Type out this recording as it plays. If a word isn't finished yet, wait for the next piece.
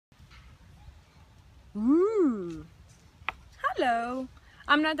Ooh. Hello.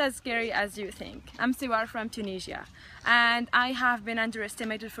 I'm not as scary as you think. I'm Siwar from Tunisia, and I have been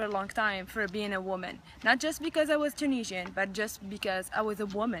underestimated for a long time for being a woman. Not just because I was Tunisian, but just because I was a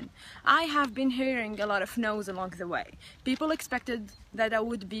woman. I have been hearing a lot of no's along the way. People expected that I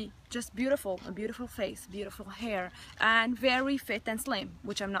would be just beautiful, a beautiful face, beautiful hair, and very fit and slim,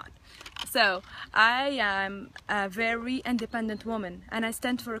 which I'm not. So I am a very independent woman, and I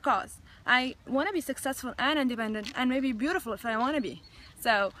stand for a cause. I want to be successful and independent and maybe beautiful if I want to be.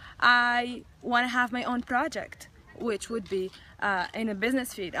 So I want to have my own project, which would be in a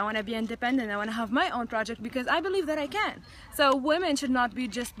business field. I want to be independent. I want to have my own project because I believe that I can. So women should not be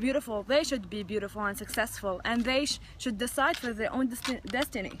just beautiful. They should be beautiful and successful, and they should decide for their own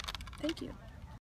destiny. Thank you.